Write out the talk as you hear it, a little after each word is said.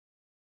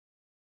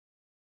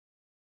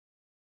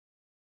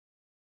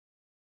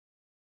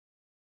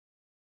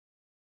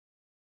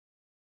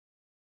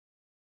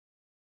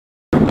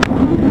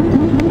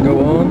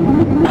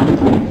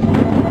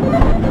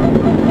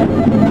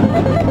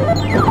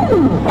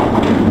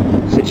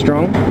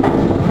strong.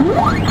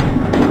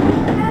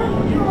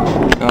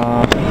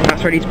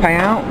 That's ready to pay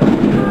out.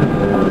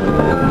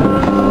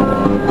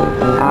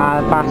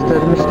 Ah,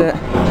 bastard, missed it.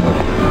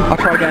 I'll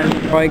try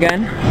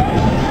again.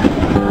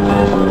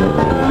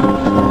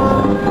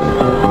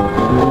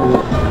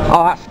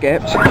 Oh, that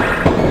skipped.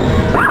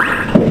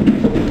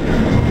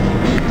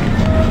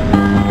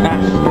 That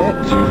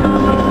skipped.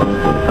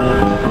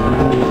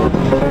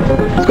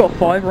 It's got a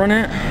 5 on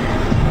it.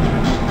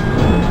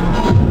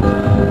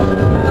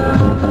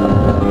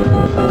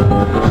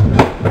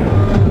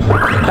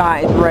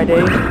 That is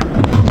ready.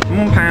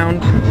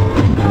 £1.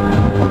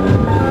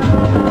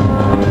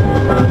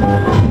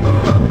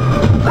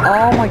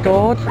 Oh my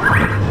god.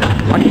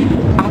 I keep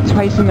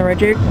activating the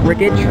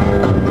riggage.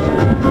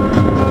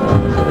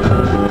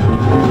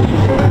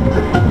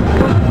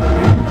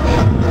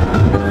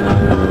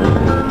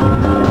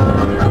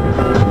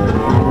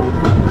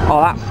 Oh,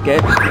 that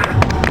skips.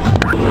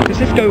 Does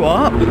this go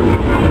up?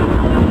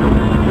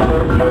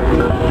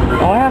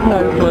 I have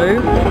no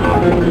clue.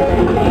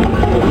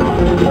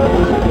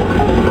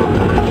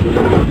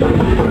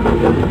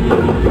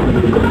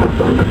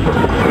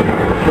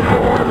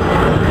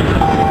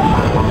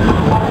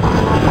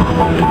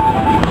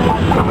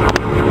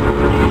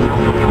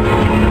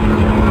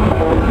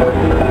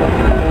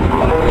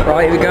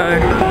 Right, here we go.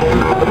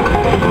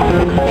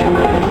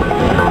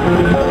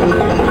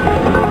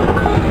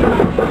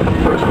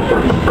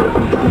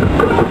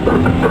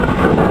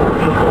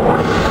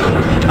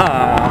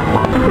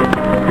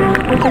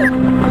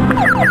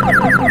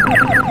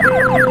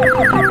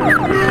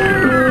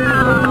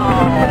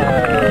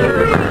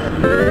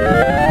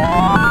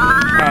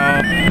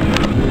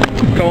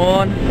 Go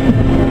on.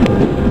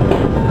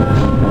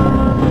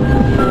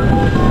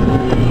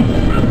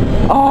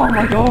 Oh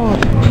my god.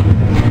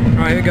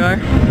 Right, here we go.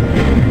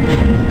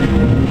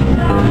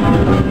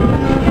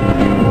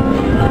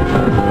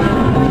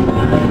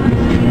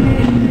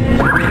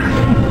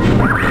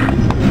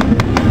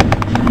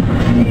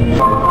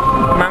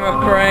 Mammoth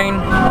crane.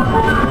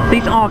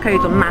 These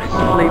arcades are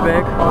massively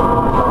big.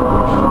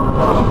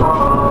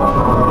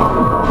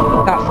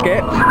 That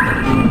skipped.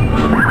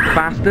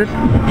 Bastard.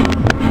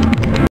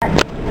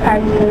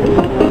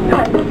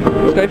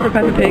 Let's go for a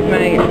Peppa Pig,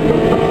 mate.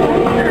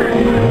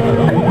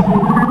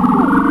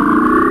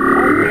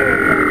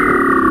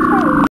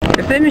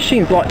 If their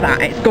machine's like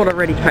that, it's got to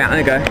ready to pay out. There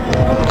you go.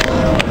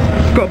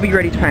 It's got to be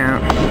ready to pay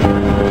out.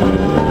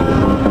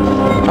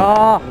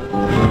 Ah.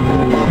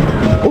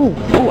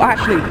 Oh,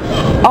 actually.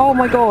 Oh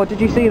my god, did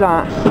you see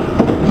that?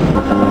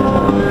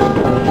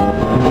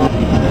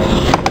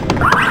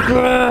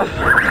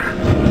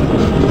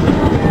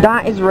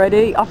 That is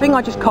ready. I think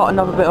I just cut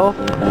another bit off.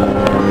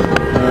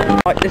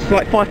 Right, this is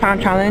like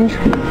 £5 challenge.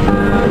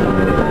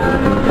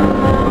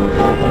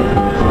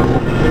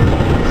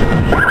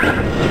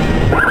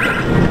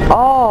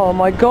 Oh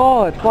my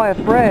god, by a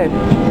thread.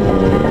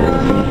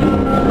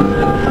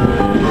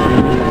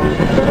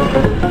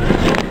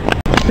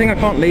 I think I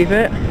can't leave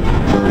it.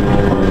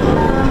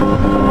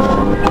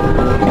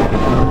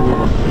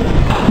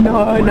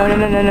 No.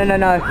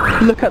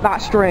 Look at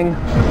that string.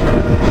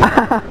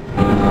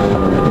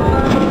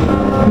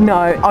 No,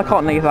 I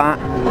can't leave that.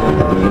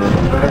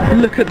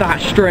 Look at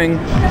that string.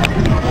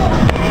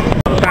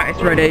 That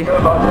is ready.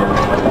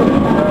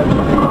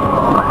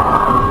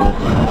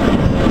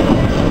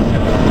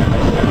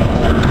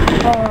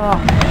 Oh.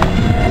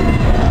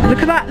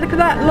 Look at that, look at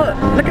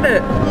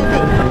it.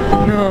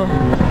 No.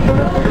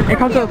 It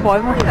comes to a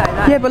 5.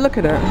 Yeah, but look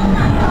at it.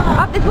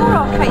 Up there's more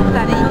arcades,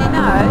 Danny, you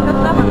know. There's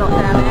another lot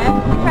down there.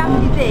 We found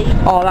it deep.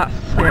 Oh, that's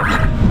skipped.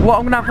 Well,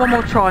 I'm going to have one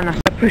more try and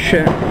that's to push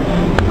it.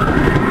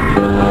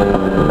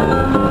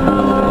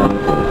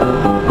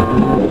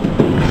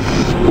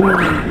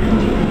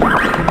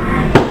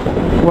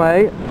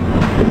 Wait.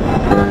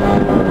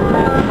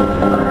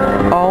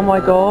 Oh my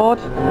god.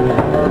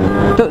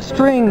 That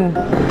string.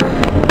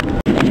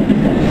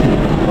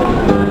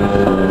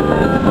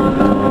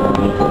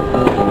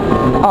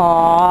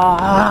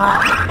 Ah.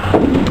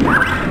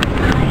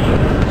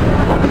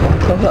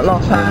 So that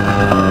last time.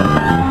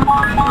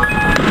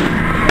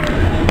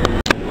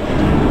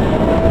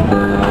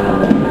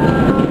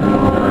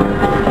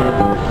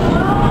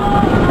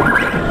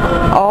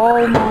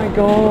 Oh my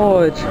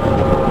god.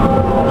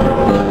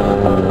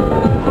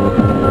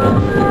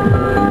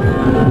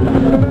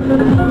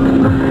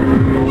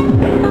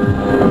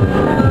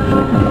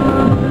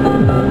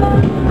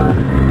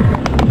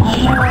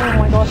 Oh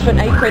my god, I spent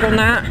 £8 on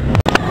that.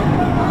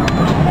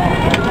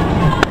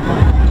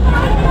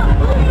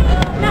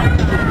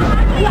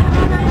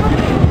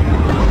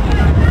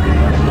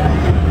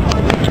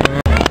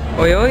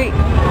 Oi oi.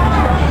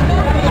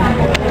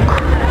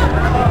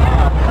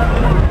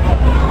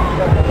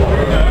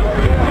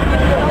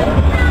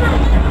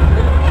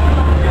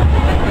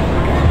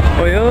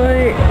 Oi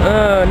oi.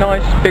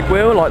 Nice big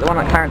wheel like the one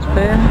at Clarence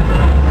Pier.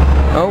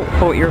 Oh,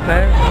 40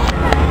 repairs.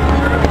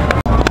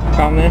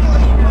 Found this.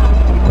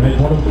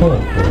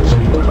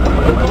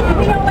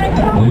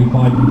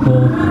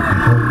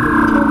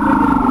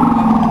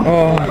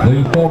 Oh.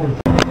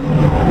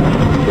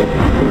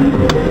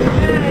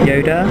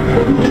 Yoda.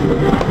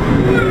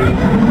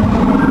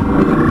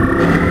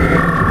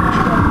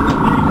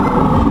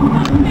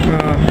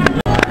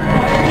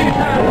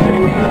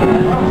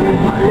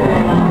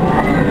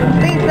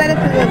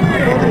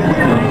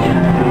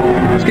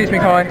 Excuse me,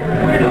 Kai.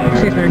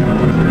 Excuse me.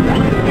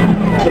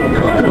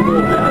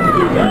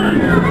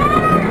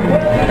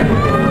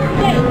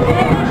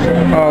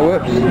 Oh,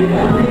 whoops.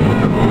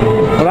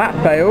 Well, that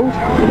failed.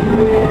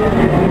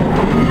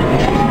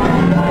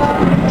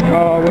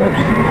 Oh,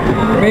 whoops.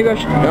 Maybe I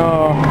should...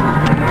 Oh.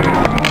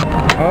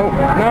 Oh,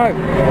 no.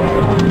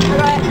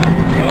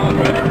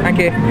 Thank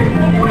you.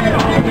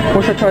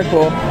 What should I try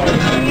for?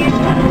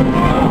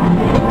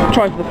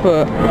 Try for the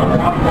foot.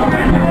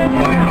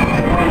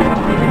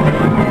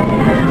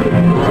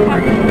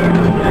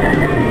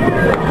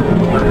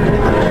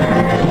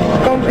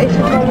 It's as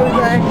long as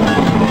a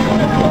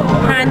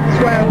hand as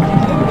well.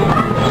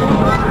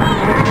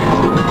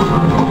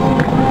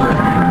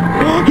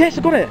 Yes, I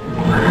got it!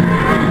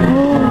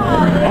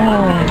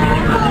 Oh.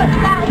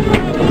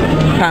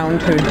 Pound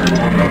two.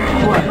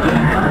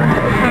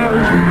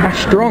 That's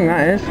strong,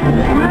 that is.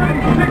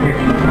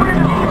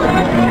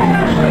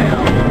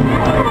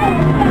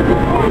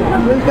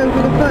 We'll go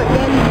for the foot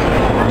again.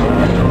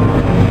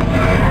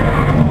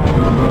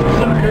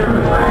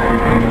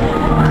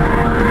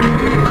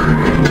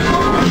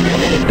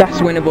 That's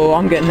winnable,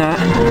 I'm getting that.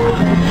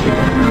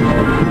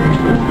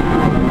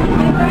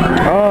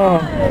 Oh.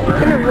 It's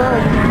gonna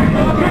roll.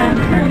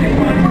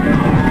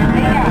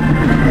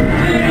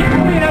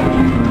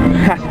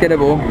 That's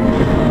gettable.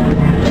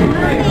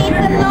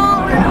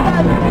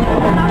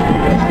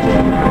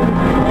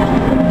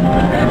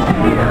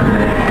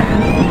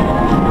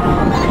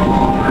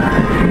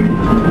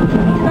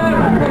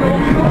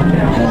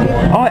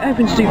 Oh, it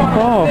opens too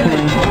far for me.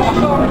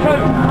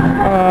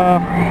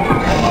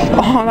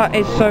 Oh, that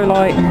is so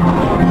like...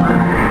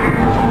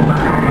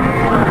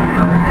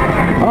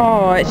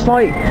 Oh, it's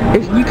like...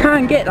 you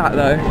can get that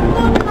though.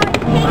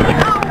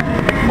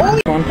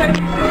 Go on.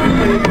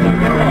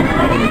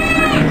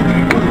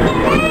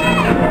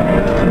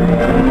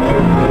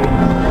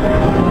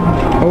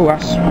 Oh,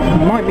 that's...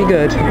 might be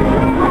good.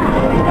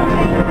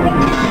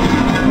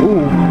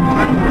 Ooh.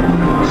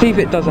 See if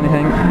it does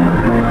anything.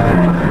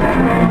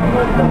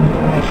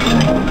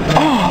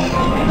 Oh!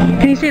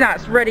 Can you see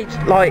that's ready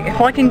to, like,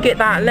 if I can get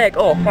that leg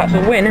off, that's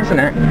a win, isn't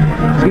it?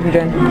 Excuse me,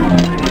 Jen.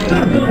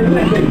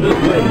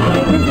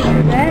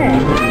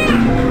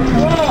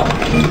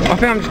 I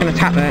think I'm just going to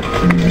tap it.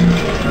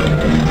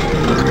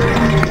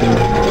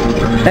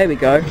 There we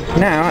go.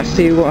 Now, let's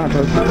see what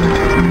happens.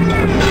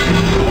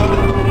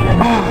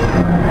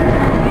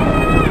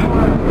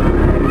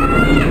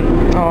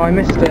 Oh, I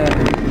missed it.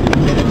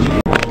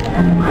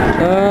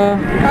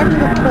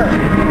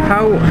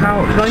 How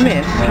did I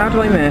miss? How did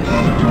I miss? I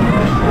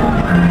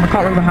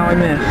can't remember how I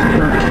missed.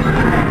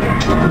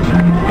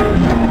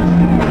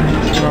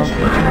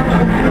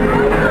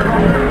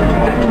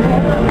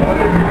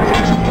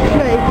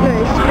 Look, it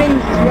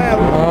spins as well.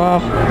 Oh.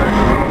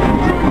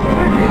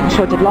 That's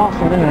what I did last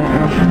time, didn't it?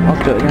 I'll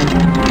do it again.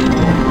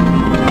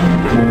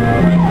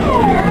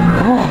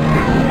 Oh.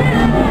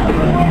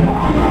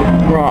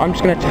 Right, I'm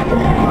just gonna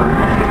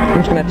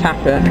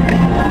tap it.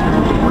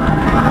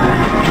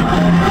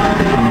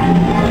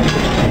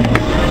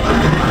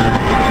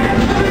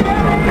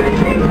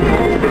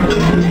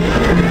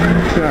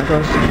 See how that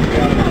goes.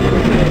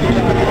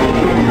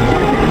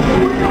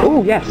 Oh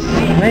yes,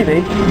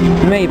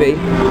 maybe.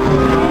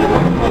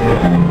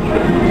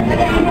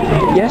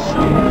 Yes.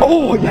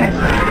 Oh yes.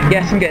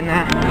 Yes, I'm getting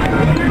that.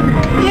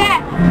 Yeah.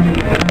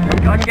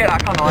 I can get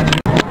that, can't I?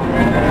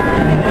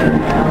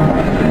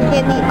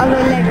 Get the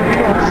other leg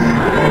across.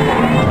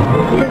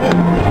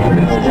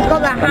 It's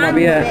got that hand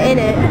in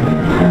it.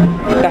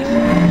 That's...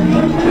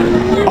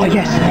 Oh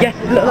yes, yes,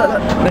 look, look,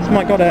 look. This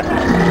might got it.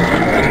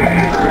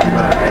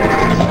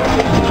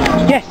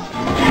 Yes!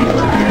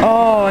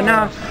 Oh,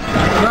 now...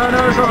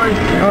 No, sorry.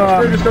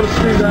 Oh. You've just got to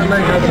squeeze that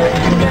leg out of it.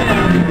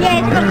 Yeah,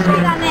 it's got to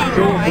squeeze that leg,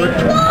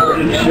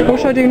 right? What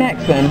should I do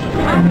next then?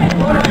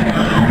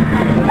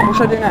 What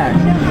should I do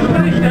next?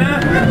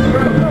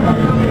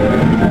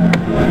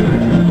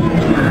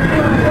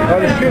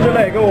 Either squeeze the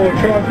leg or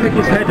try and pick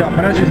his head up,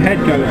 and as his head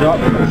goes up,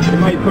 it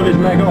may pull his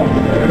leg off.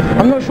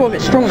 I'm not sure if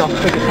it's strong enough to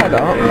pick his head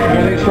up. I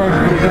think it's strong to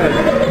pull his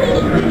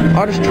head.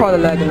 I'll just try the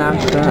leg and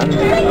after.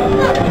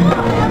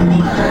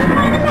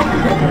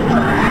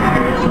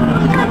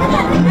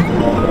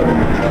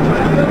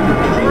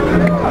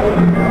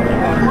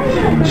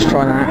 Just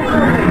try that.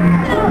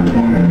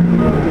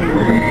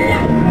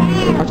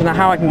 I don't know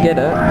how I can get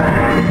it.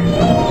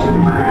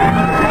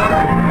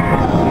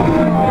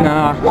 No,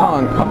 I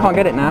can't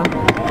get it now.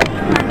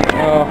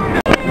 Oh.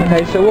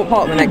 Okay, so what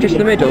part of the neck? Just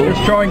the middle?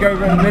 Just try and go in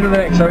the middle of the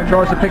neck so it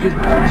tries to pick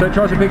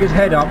his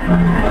head up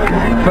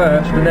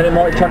first, and then it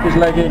might chuck his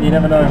leg in, you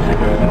never know.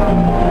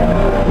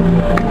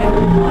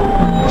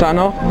 Is that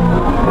enough?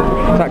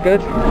 Is that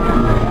good? I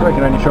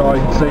reckon only try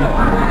and see.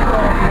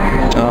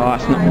 Oh,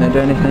 that's not going to do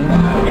anything.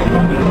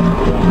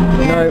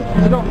 No.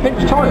 Is it not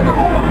pinch tight enough?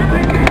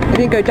 It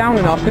didn't go down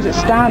enough because it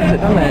stabs it,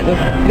 doesn't it?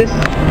 This.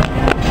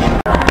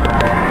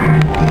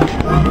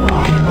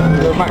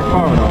 Go back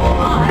far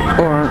enough.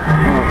 Alright.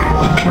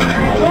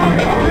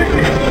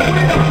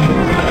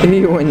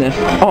 You win this.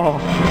 Oh.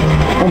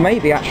 Or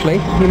maybe actually.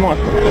 You might.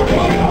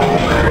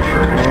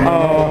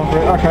 Oh.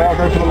 Okay, I'll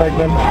go for the leg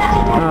then.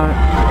 Alright.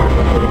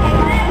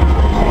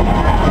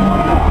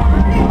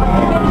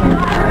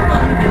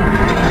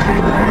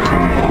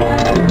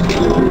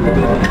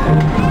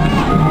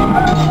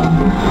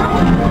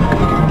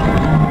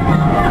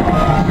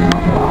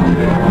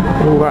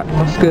 Oh,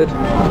 that's good.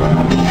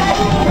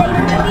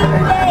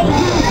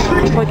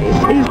 It's like,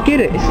 it's get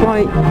it. It's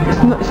like,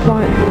 it's not. It's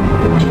like.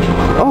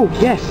 Oh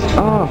yes.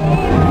 Oh.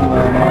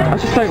 I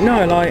just don't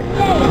know. Like.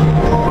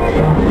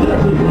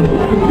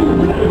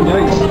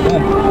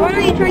 Why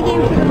don't you try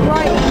going to the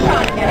right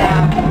side?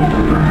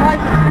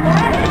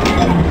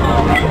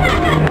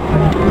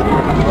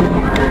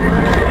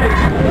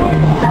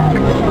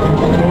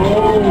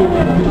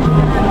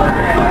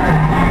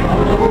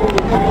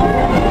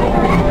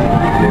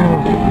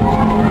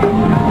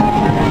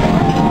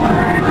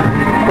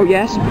 Oh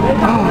yes. Oh.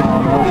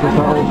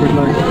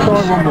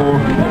 Try one more.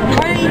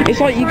 It's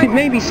like you could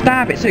maybe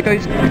stab it so it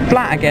goes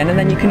flat again, and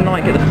then you can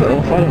like get the foot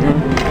off. I don't know.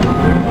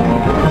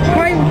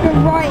 Try the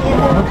right in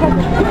the top.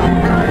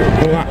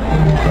 All that.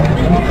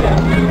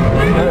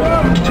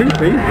 2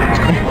 feet.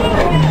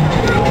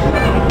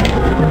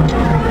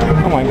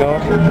 Oh my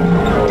god.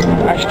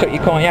 Actually, you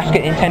can't. You have to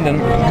get the tendon.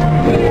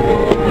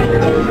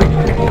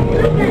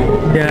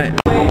 Yeah.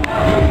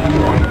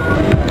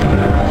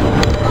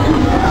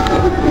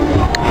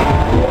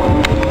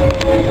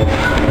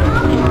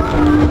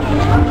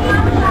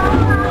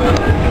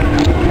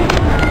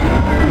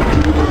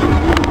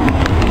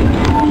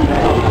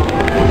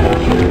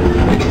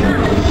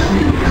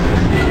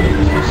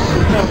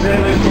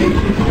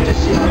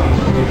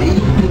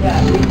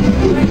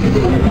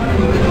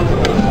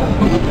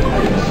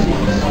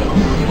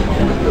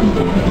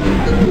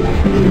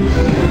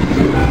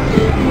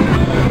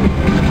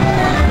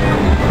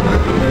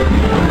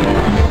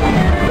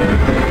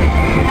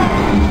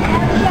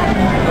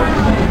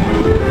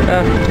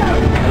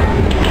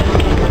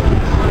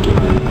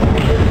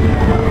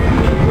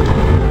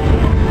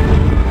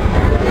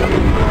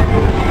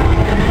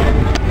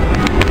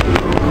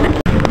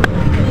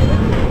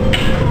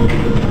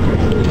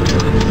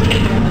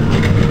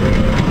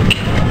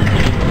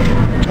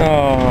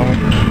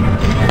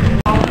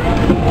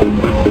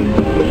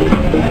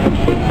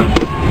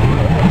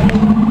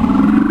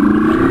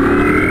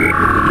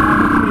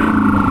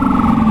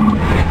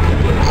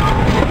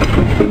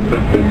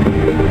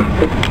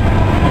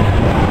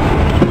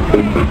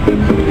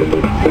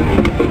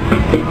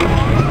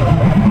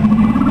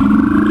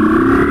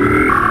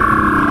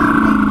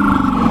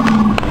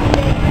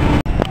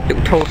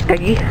 Little tall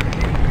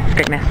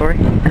Skegness, sorry.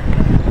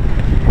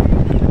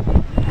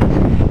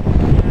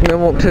 I'm gonna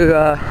walk to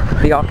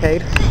the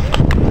arcade.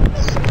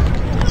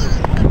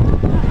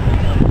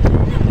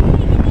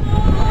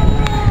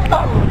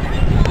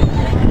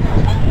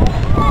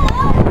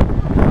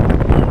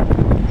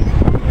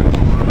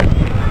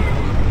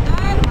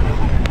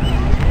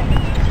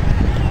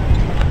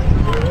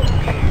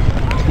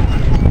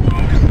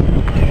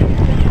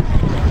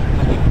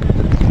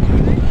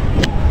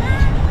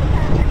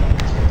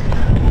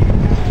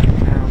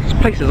 This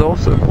place is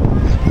awesome.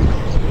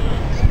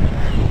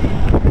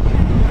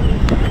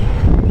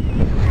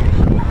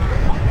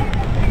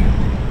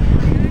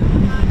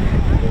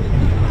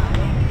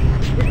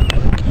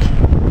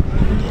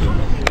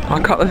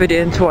 I'll cut the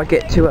video until I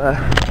get to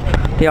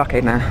the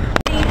arcade now.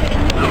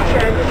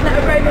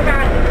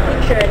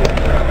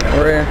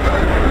 Or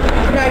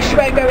No, she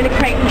won't go in a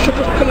crate and she'll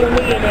just put your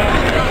knee in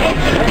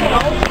it.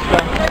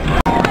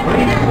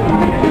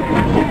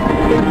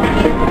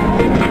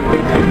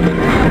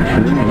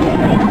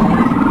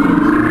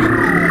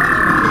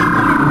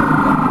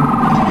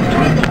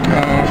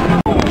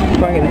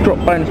 try and get the drop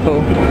bones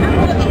full.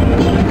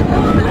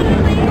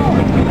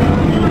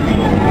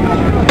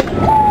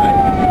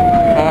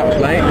 Oh, that was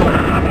late.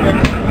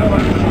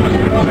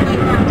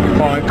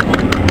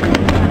 5.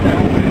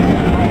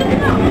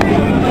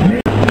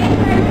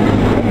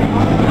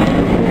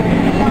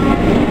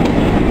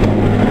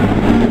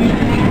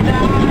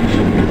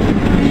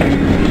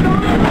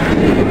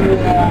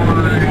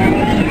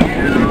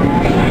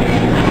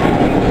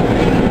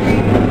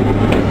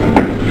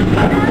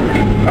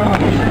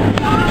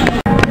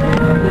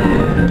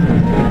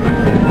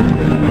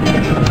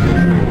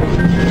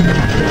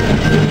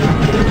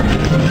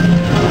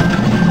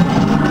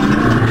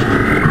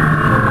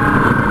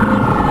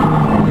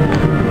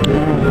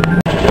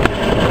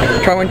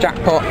 Try one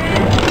jackpot.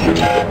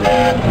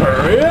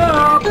 Hurry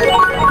up!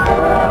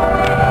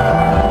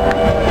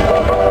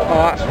 Oh,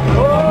 that's...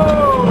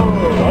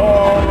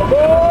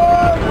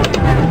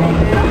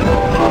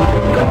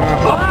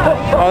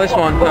 Oh, this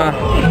one.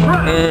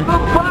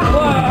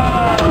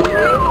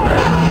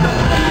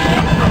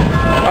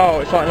 Oh,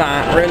 it's like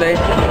that, really?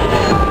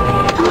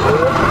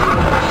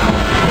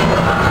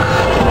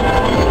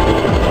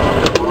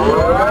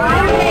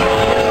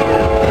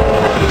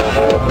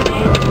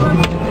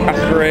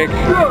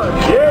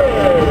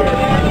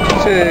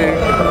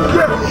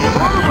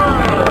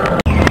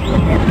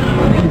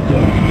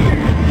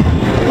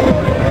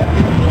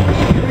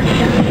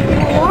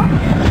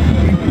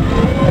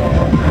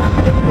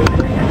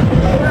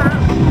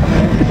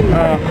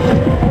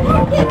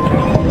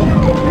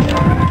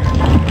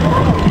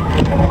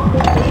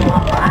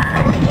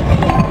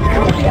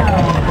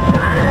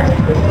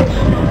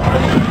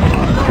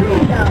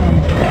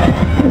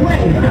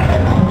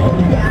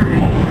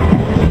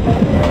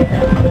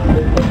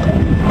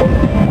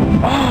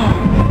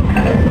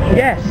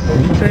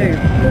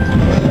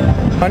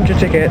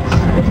 tickets.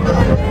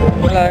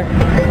 Hello.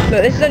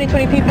 Look, this is only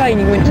 20p play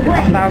and you win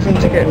 1,000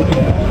 tickets.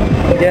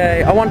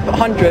 Yay, I won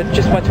 100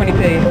 just by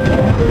 20p.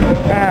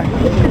 Ah.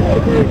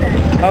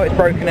 Oh, it's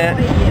broken it.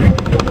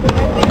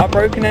 I've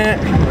broken it.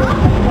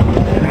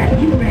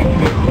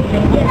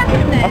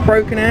 I've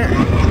broken it.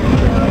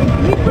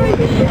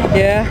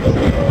 Yeah.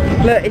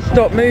 Look, it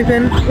stopped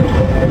moving.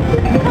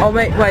 Oh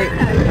wait.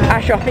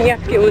 Actually, I think you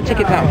have to get all the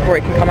tickets out before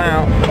it can come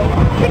out.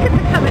 Tickets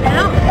are coming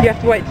out. You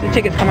have to wait till the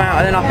tickets come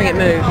out and then I think it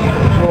moves.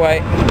 We'll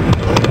wait.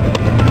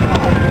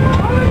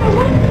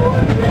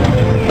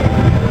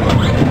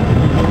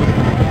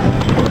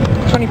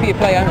 £20p a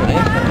play only.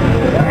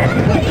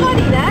 Is it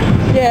money there?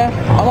 Yeah,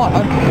 I might.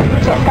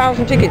 It's like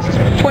 1,000 tickets. It's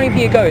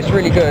 20p a go. It's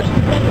really good.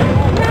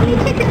 How many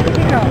tickets have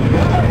you got?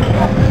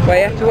 Well,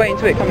 you have to wait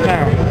until it comes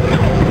out.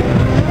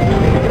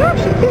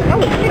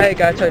 There you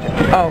go. I told you.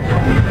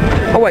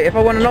 Oh wait. If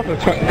I won another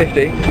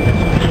 50.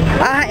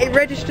 Ah, it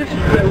registered.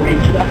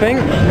 I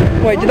think.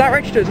 Wait, did that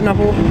register as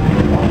another?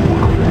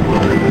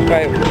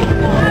 Wait.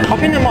 I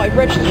think that might have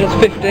registered as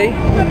 50.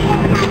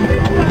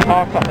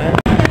 Oh, I can't remember.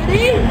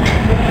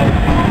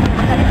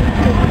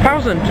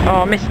 1,000.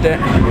 Oh, I missed it.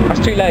 That's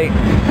too late.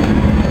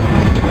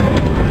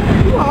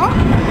 What?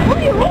 What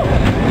are you on?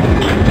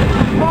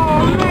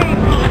 Oh, mate.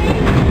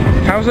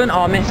 1,000.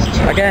 Oh, I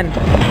missed again.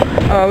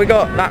 Oh, we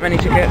got that many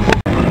tickets.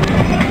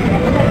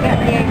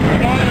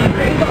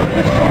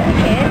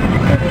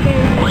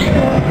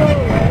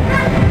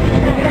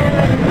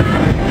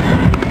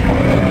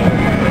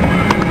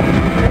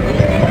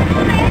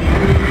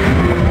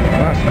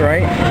 That's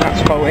great.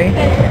 That's faulty.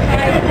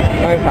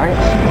 No thanks.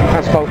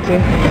 That's faulty.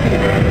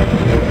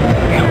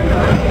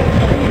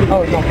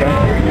 Oh, it's not there.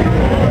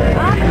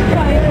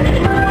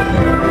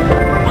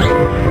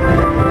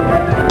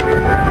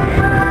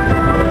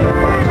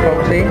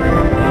 Faulty.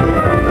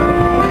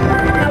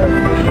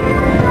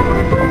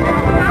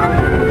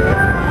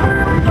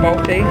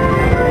 Faulty.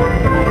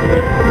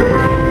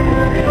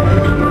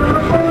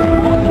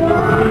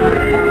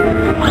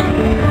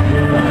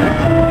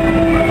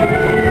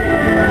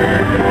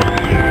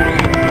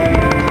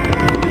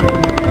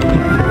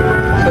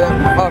 So,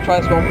 I'll try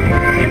this one.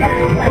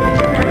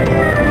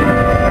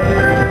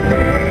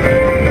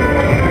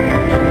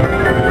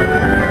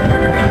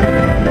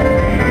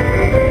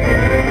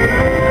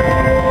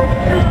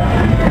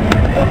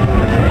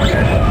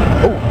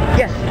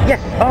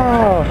 Yes!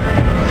 Oh!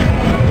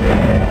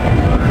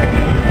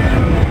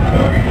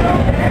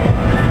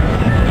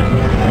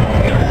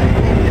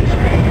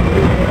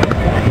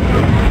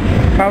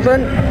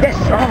 $1,000? Yes!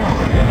 Oh!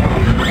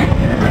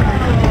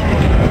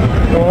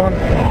 Go on.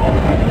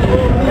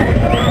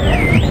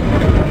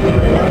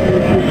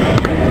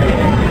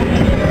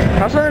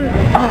 $1,000?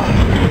 Oh!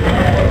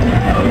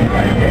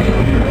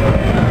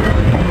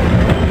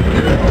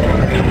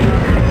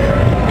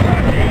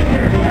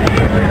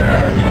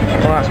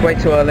 Oh, that's way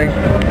too early.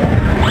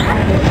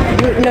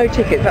 No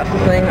tickets, that's the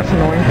thing, that's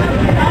annoying.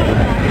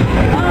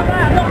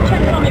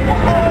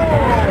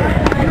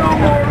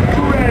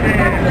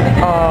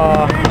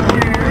 Oh.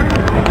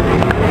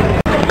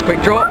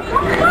 Quick drop.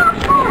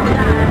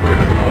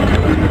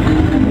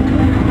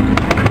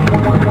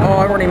 Oh, I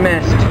already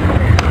missed.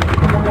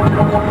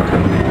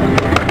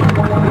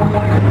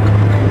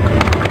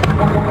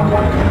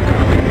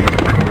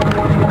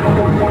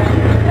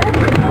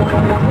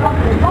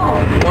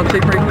 One, two,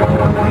 three, four.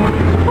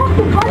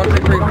 1, 2,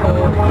 3, 4.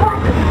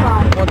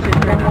 1, 2,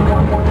 3, 4.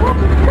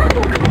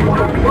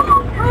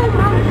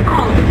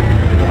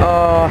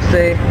 Oh,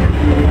 see.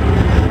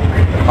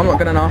 I'm not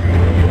good enough.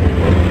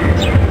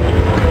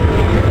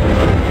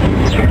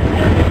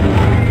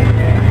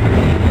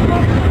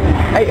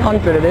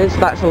 800 it is,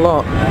 that's a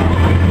lot.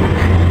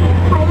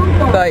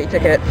 30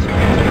 tickets.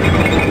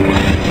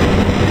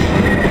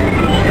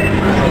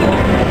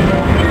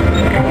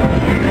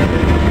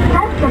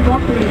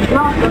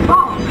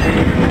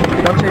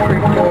 One, two,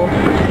 three, four.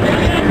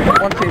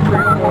 1, 2, 3,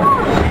 4.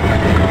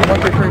 1,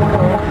 2, 3, 4.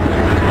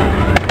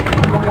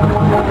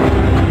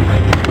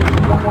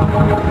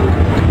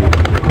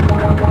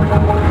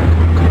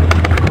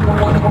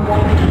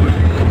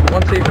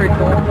 1, 2, 3, 4. 1, 2, 3,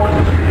 4.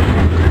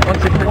 1,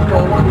 2, 3.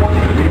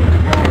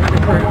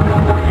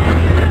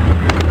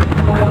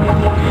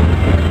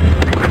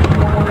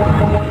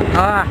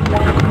 Ah!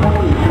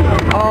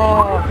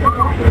 Oh!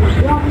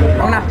 I'm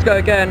gonna have to go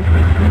again.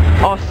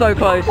 Oh, so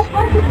close.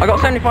 I got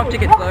 75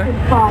 tickets though.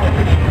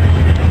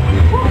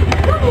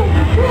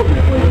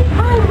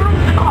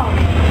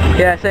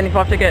 Yeah,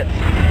 75 tickets.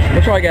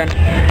 We'll try again.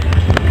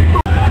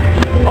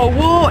 Oh,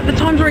 what? The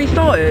time's already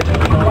started?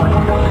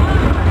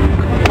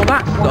 Well,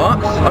 that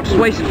sucks. I've just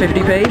wasted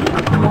 50p.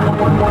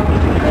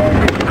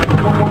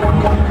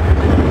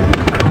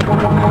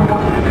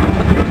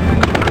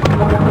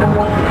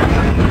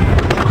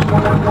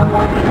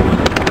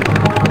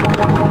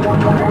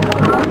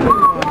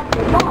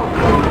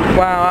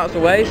 Wow, that was a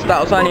waste. That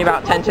was only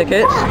about 10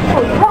 tickets.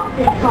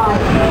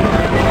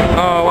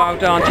 Oh, well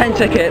done. 10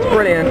 tickets,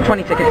 brilliant.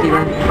 20 tickets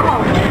even.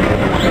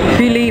 If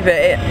you leave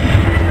it,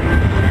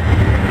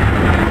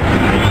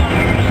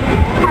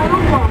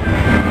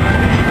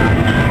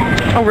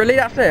 Oh really,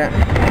 that's it?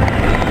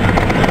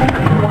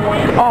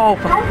 Oh,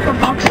 for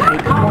fuck's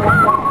sake.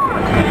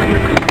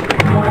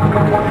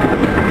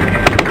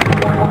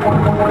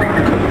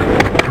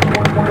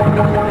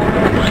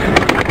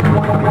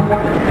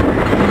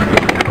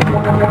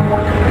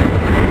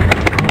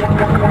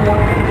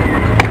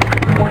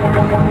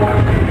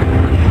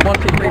 One,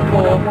 two, three,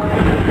 four.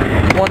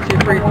 1, 2,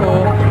 3, 4.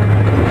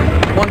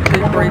 1, 2,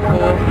 3, 4.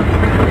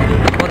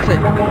 1, 2.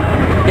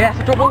 Yes,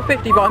 I dropped all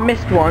 50, but I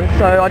missed one,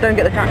 so I don't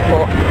get the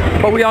jackpot.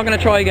 But we are going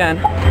to try again.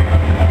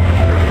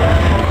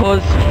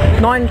 Because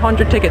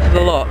 900 tickets is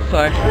a lot,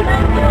 so.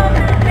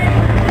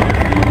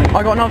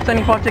 I got another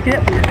 75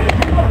 tickets.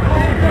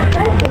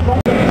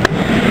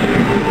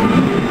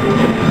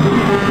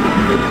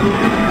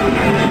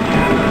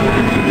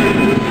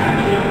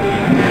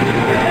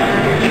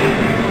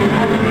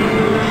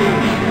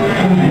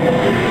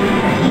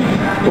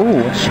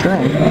 Ooh, that's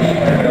strong.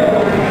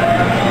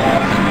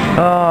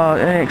 Oh,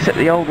 except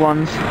the old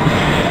ones.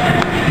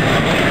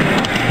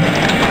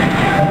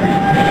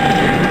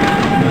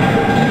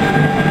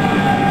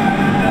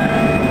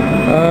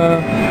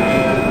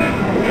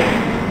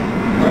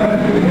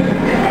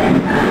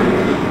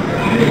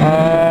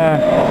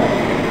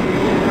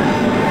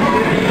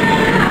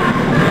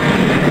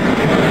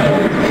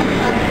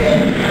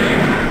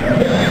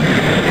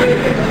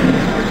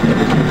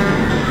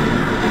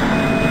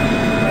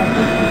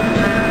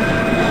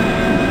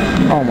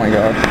 Oh my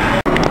god.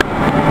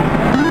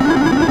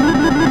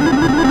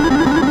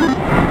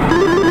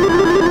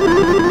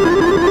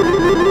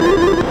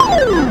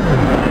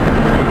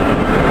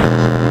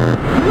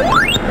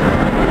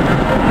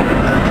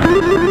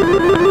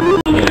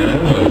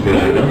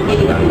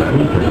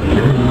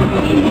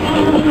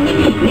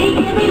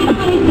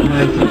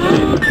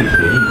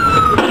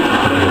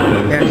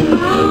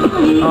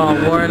 Oh,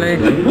 Warley.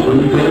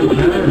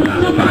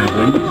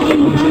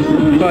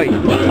 Wait.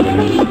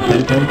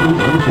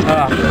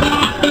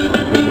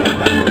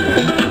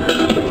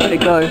 Let it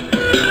go.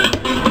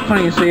 Can't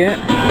even see it.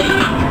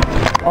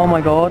 Oh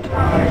my god.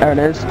 There it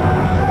is.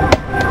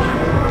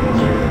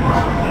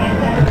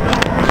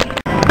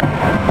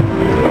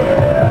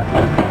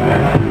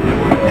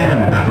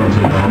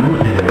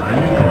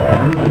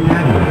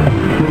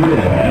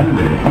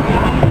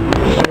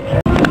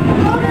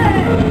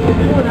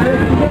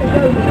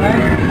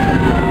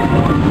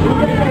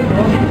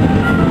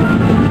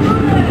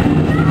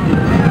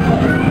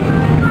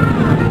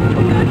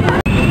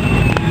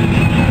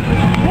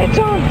 It's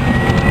on!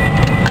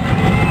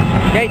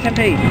 Yay, 10p!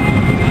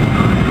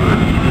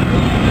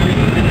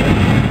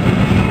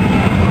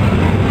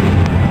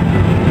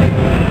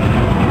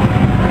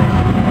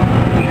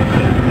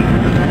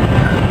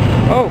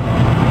 Oh!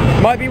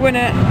 Might be win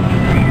it!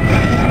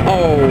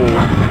 Oh!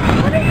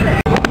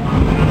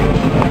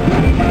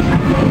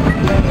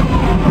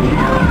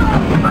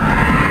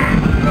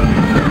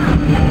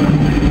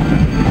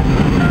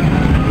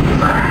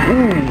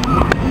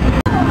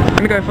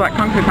 Let me go for that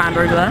Kung Fu Panda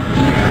over there.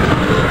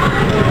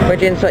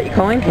 Where'd you insert your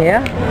coin?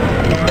 Here?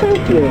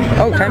 Thank you.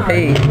 Oh,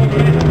 10p.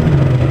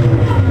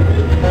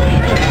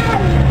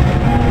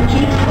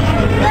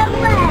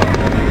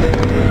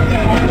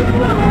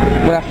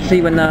 We'll have to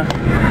see when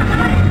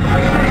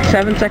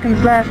 7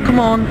 seconds left, come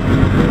on.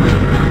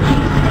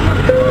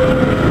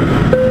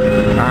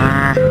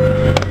 Ah.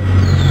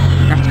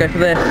 Have to go for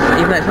this,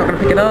 even though it's not going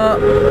to pick it up.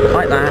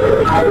 Like that.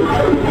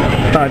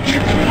 Fudge.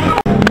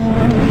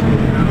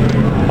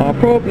 I'll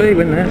probably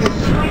win this.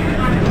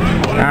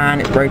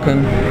 And it's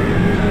broken.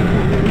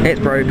 It's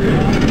broke.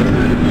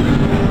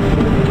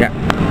 Yeah.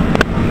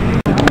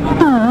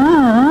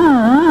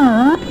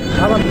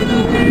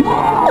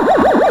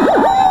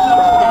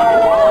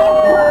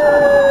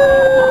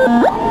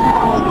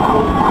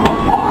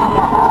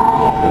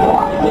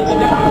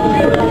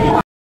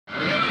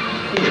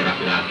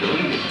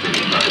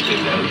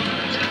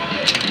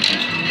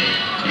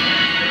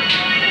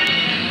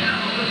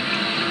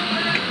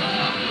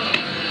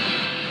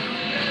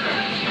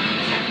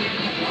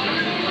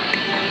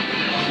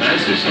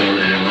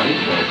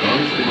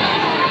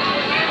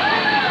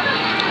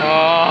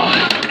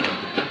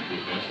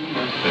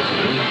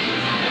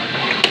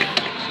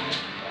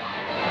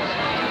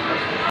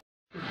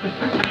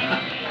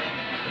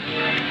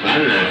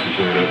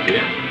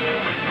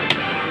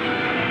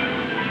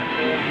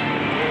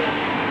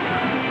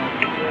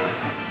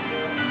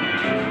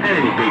 And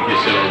you beat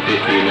yourself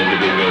 15 on the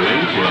bingo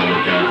range, you are the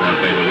cards out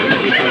there to win.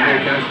 You can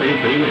make out 3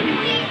 wins.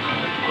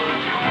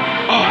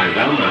 Right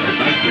down there, the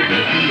back to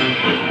person, no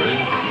question.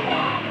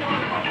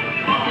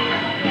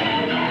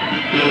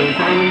 No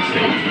final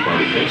stage,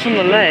 body six. It's on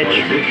the ledge.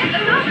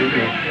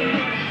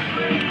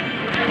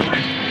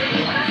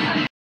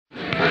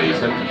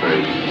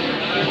 73.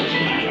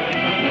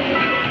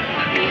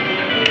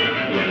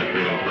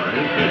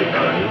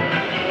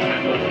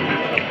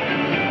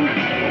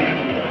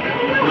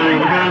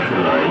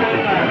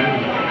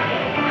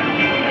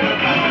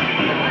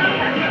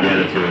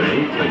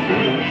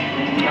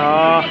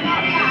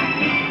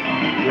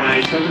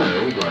 Right,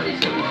 70, right,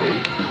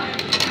 70.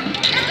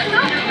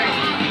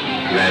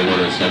 Line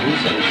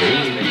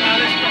 107.17.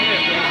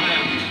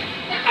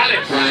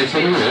 Line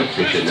 7 up,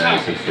 station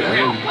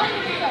 969.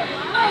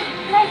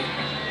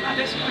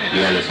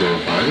 Yellow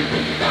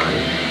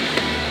 05.25.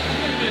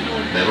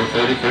 Level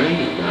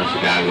 33, now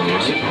Chicago Line,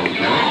 on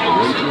count, the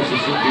one to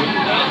Mississippi.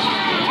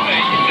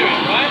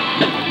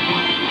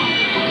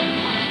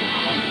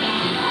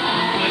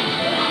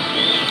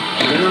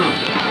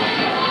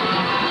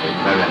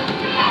 Bye-bye.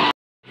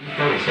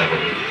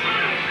 37.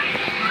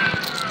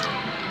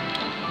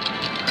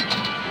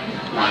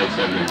 Line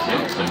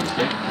 76,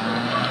 76.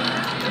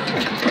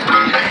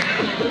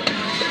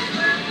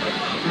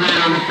 Right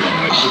on the floor.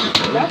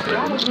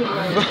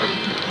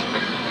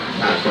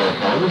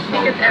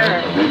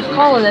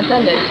 Call and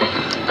attended.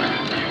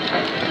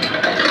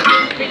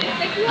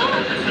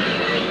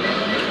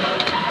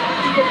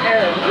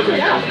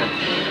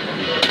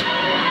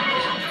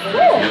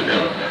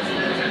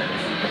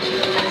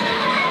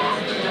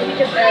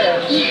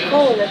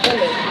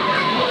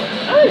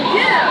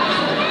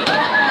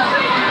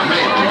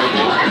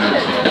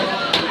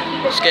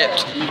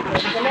 Skipped.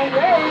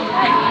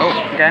 Oh,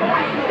 again.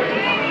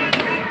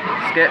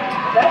 Skipped.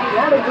 That's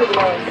not a good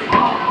one.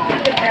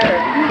 Ticket error.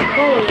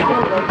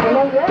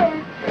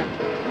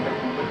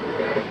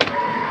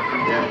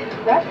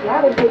 That's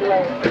not a good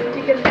one.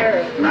 Ticket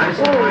error.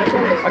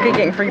 I keep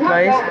getting free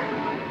plays.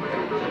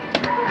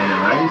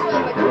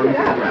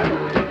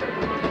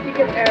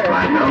 Ticket error.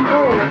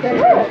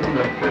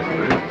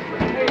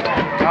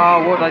 Oh,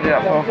 what did I do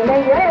that for?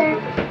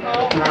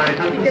 I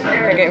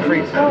kept getting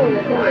free.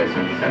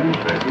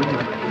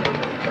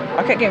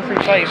 I kept getting free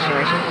plays for some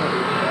reason.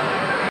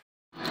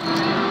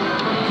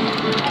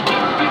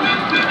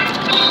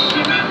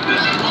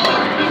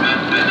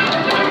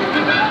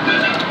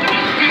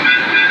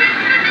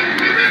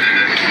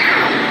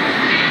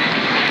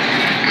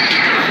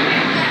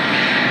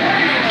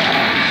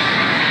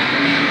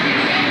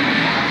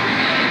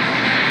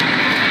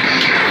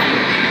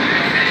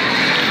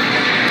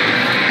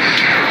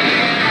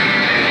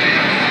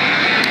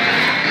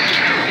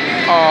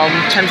 Oh, I'm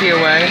 10p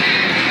away.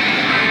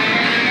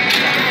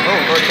 Oh,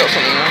 I've already got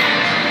something now.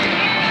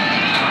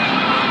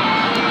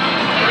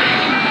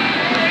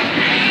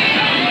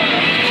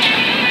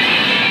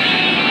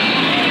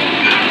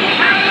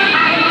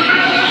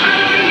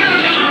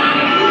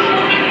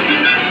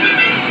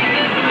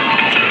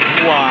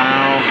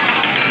 Wow.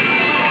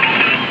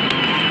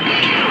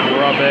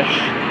 Rubbish.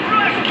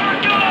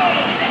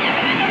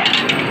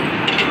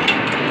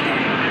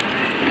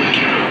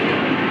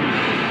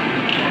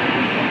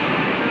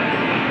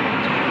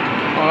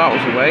 Oh, that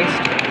was a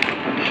waste.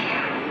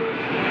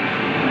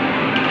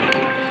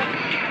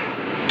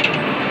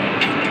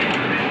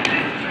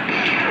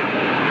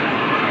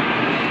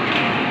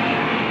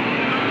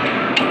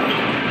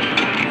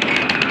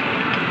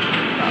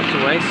 That was a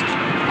waste.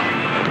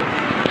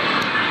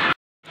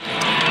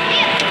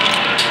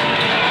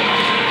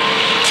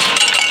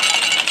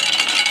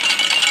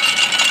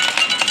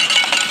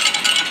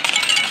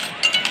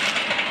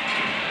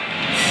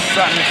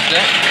 That missed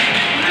it.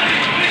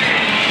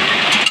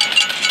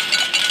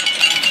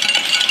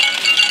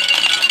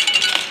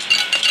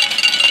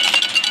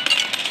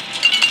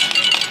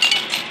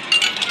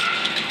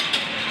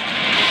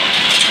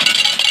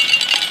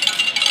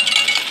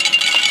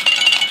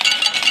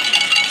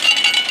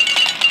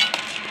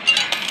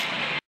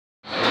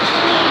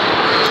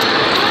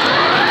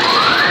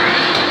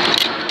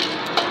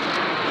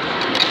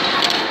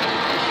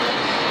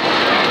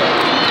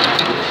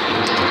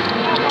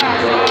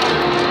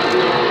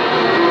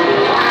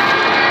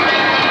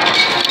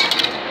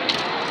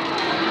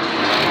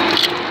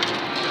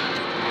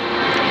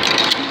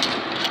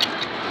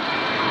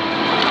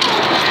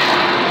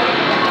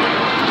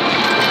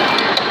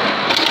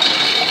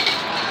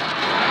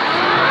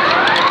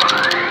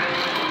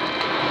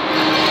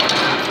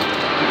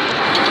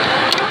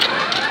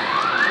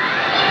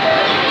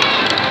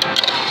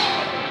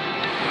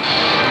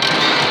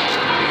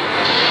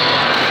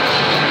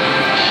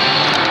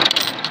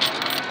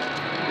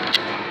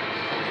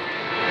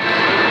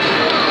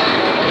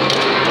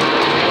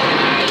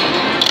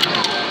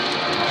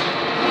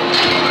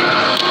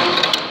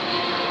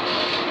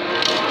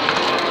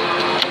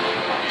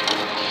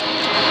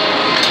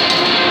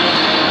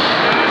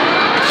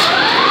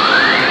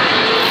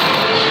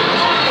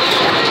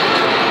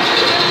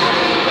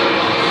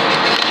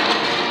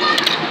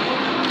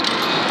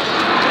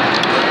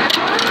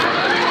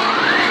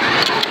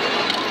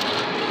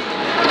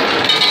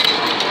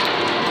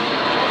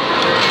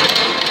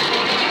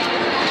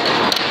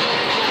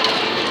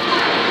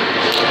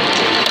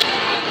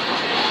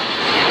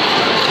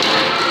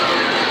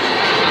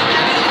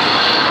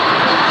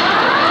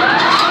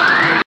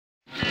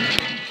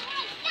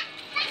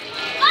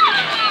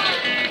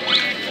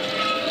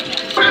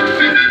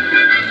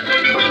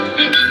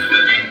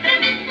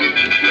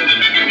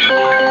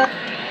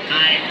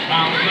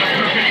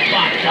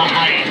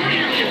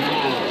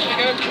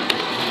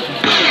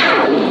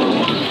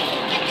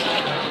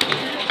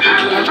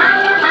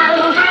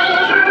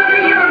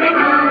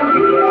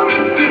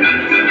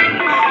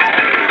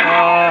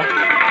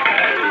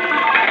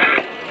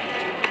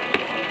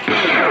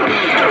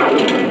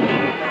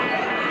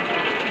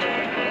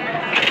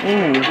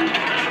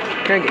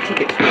 Go and get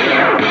tickets.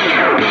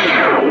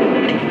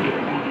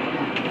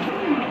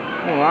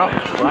 Oh well,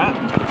 crap.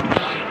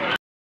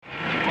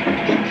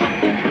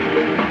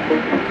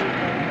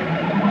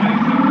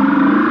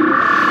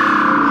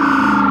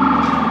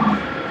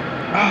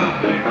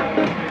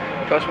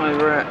 Gosh, my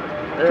rat.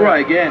 Try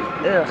again.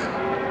 Ugh.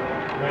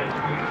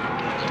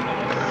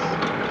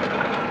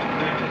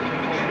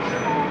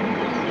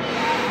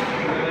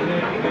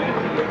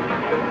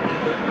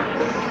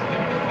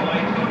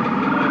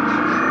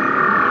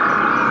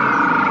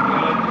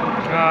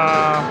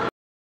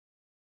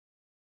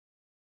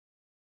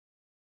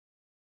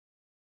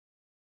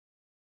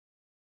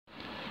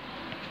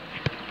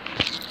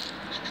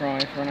 Let's try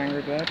for an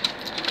angry bird.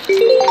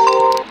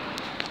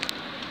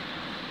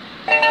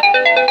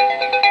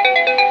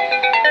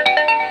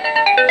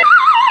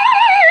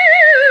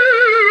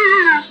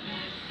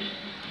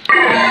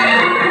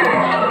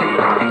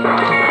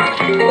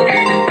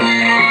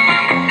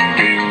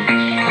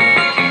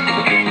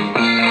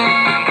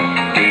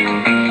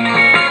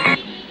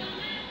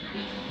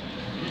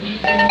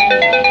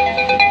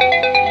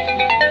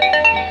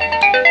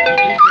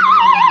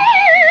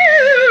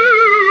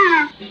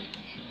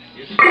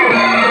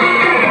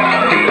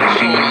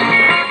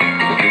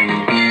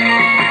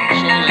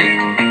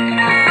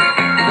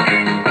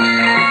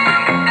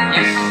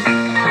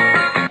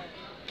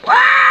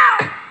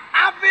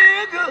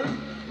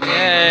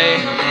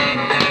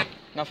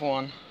 Another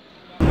one.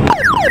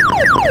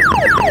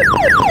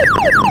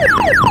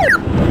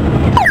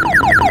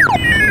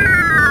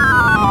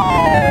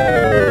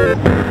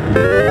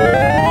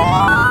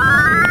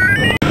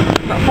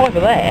 That fiver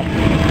there.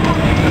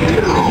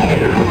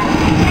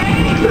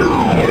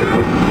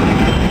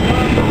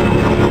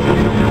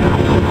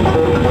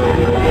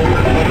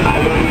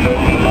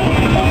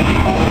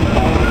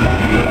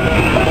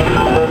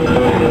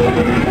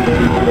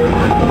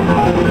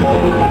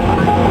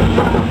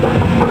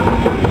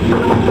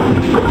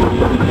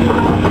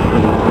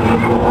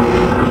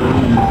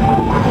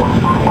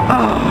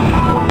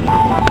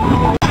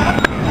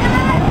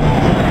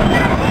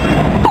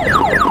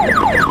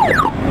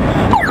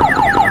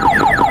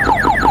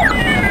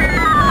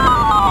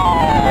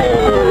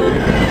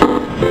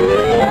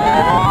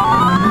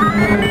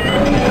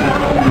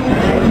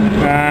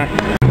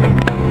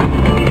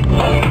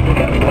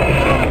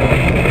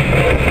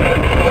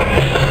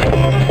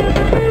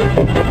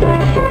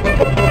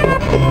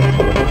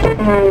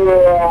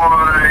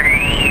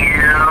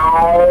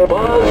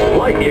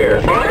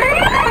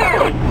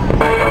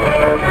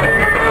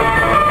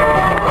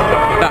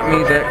 That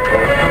music.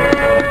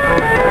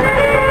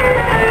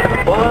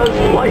 Buzz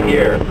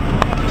Lightyear.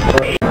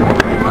 I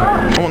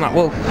want that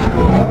wolf.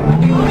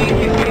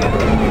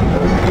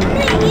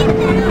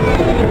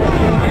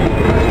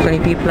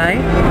 20p play.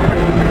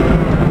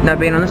 Never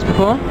been on this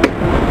before.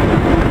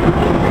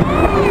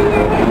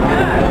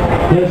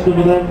 Yes,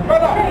 over there.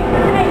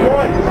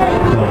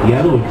 So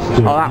yellow, it's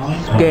still Oh,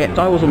 that's skipped.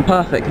 I wasn't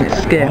perfect and it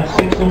skipped.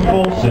 6 and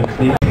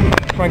 460.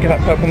 Try and get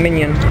that purple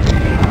minion.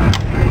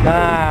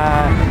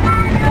 Ah,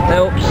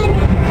 helps.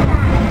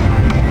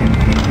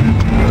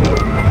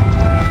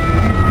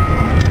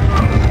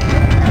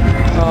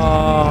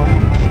 Oh,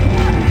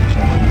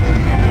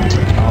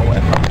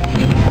 whatever.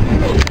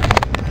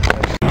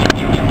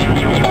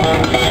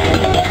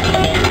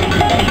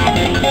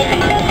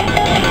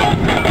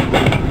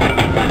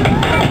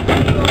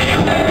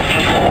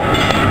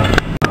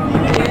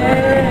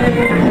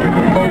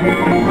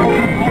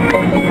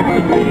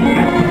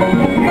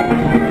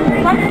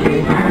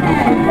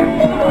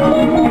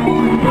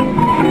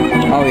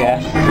 Oh yeah,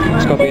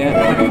 it's got to be it.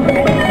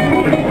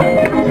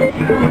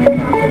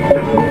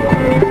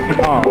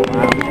 Oh wow.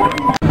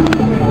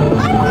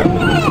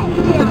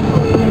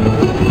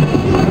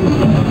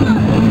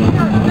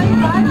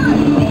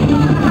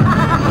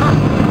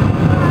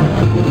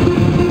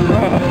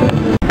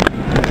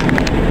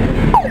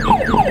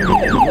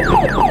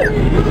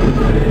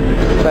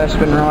 First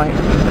spin right.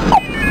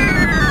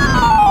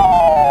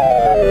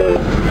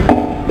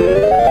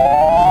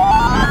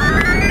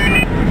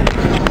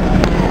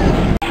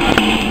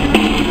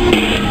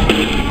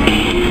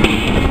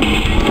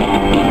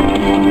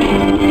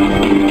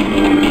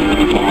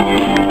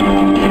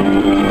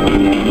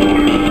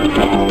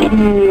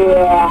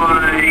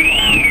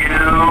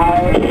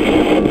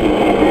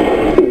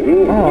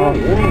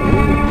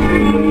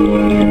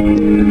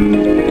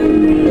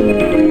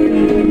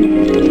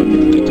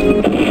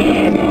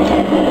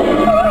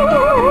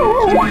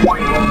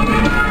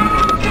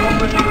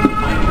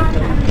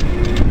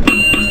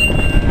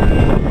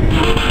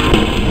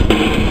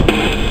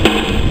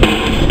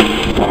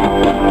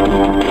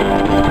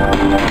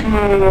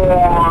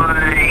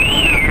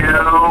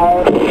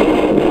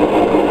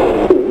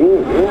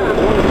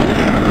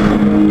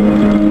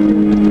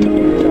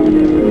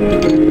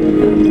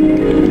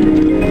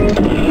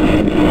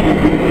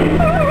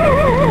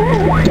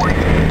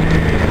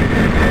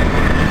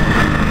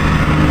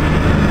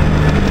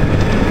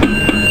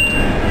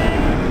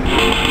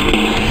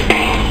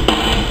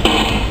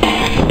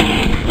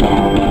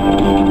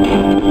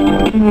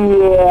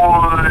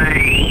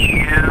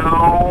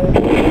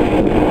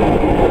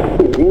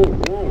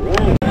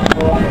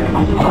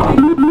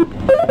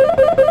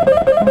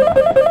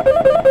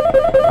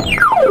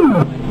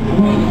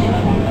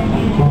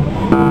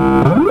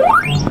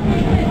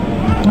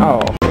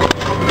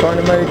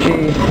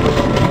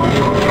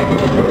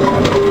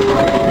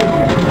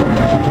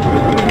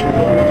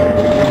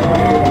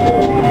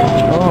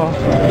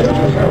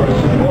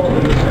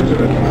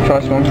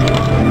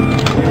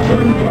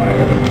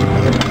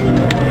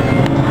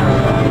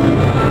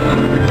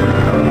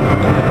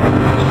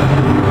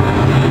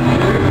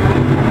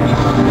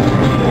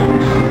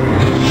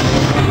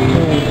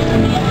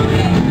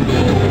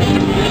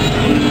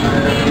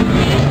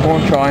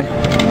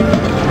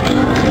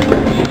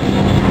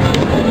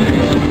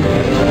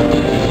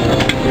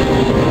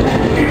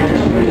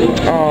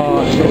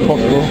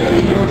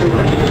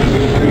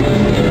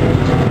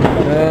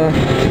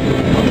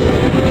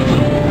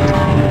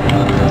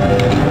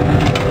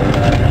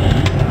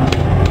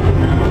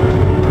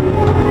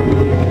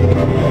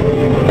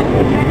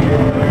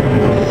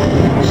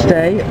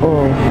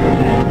 Oh.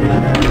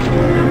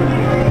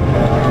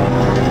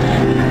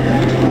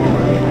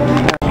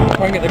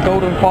 Try and get the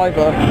golden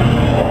fibre.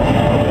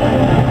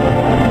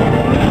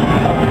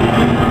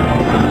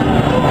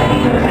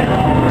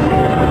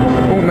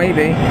 Oh,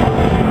 maybe.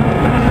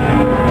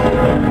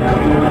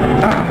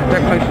 Ah,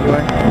 don't close it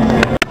away.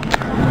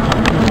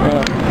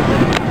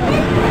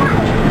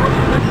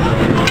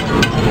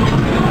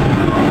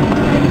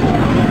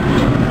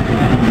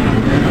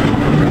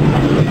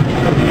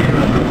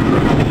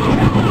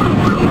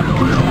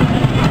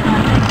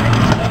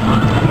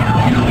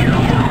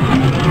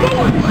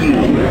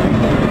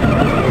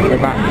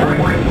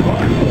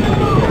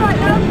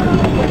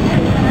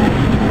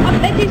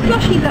 There's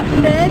slushies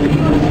upstairs if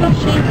you want a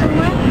slushie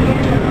somewhere.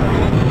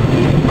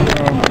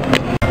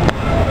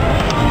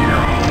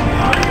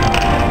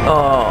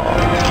 Oh.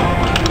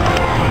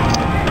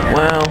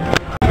 Wow.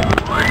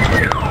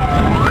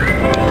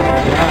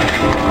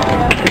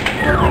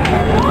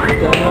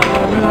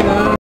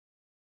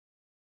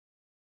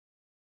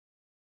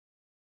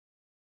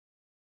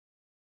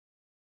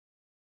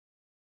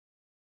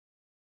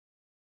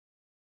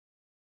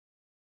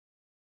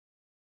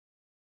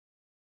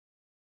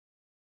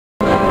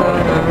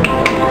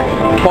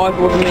 Five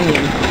with a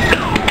minion.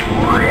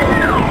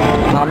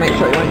 I'll make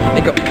sure it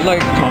got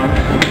loads of time.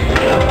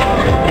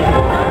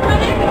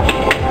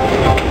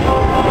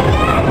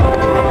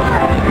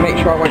 Make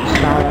sure I won't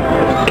stab.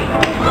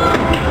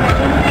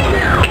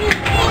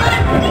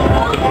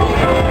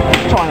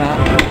 Try that.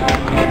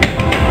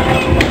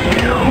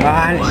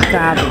 Ah, and it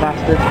stabbed the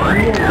bastard.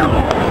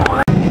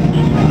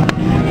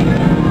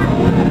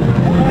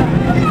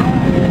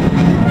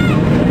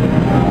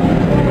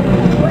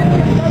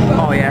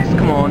 Oh yes,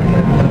 come on.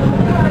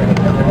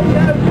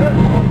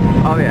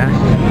 Oh yes.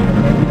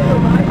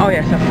 Oh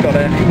yes, I've got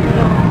it.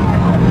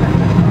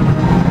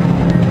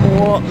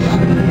 What?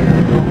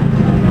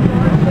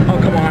 Oh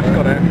come on, I've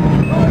got it.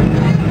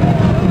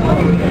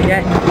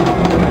 Yes.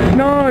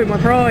 No, my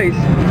prize.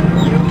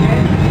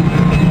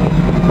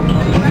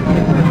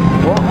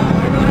 What?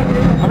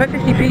 I've had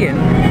 50p in.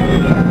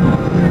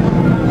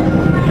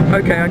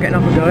 Okay, I get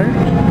another go.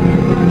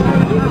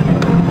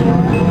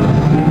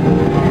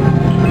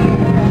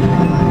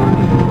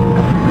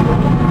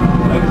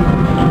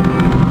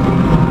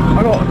 I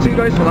got 2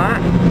 goes for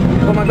that.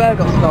 Well, my bear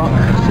got stuck,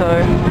 so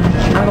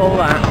I got all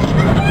that.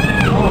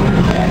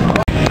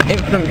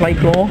 Infinite play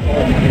claw.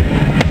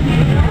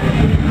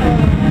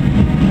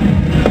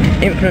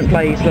 Infinite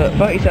plays, look,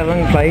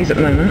 37 plays at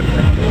the moment. I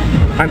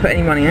haven't put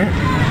any money in it.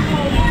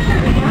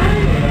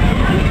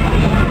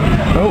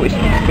 Oh, it's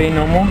being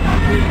normal.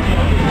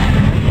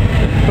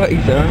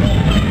 37.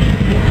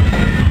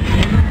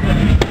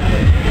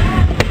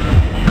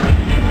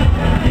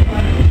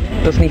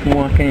 Doesn't even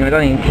work anyway, I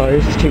don't even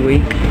close, it's too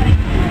weak.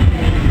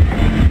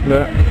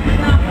 Look.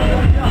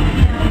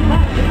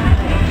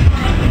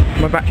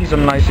 My battery's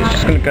on low, so it's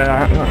just going to go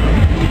out. Look.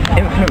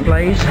 Infinite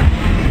blaze.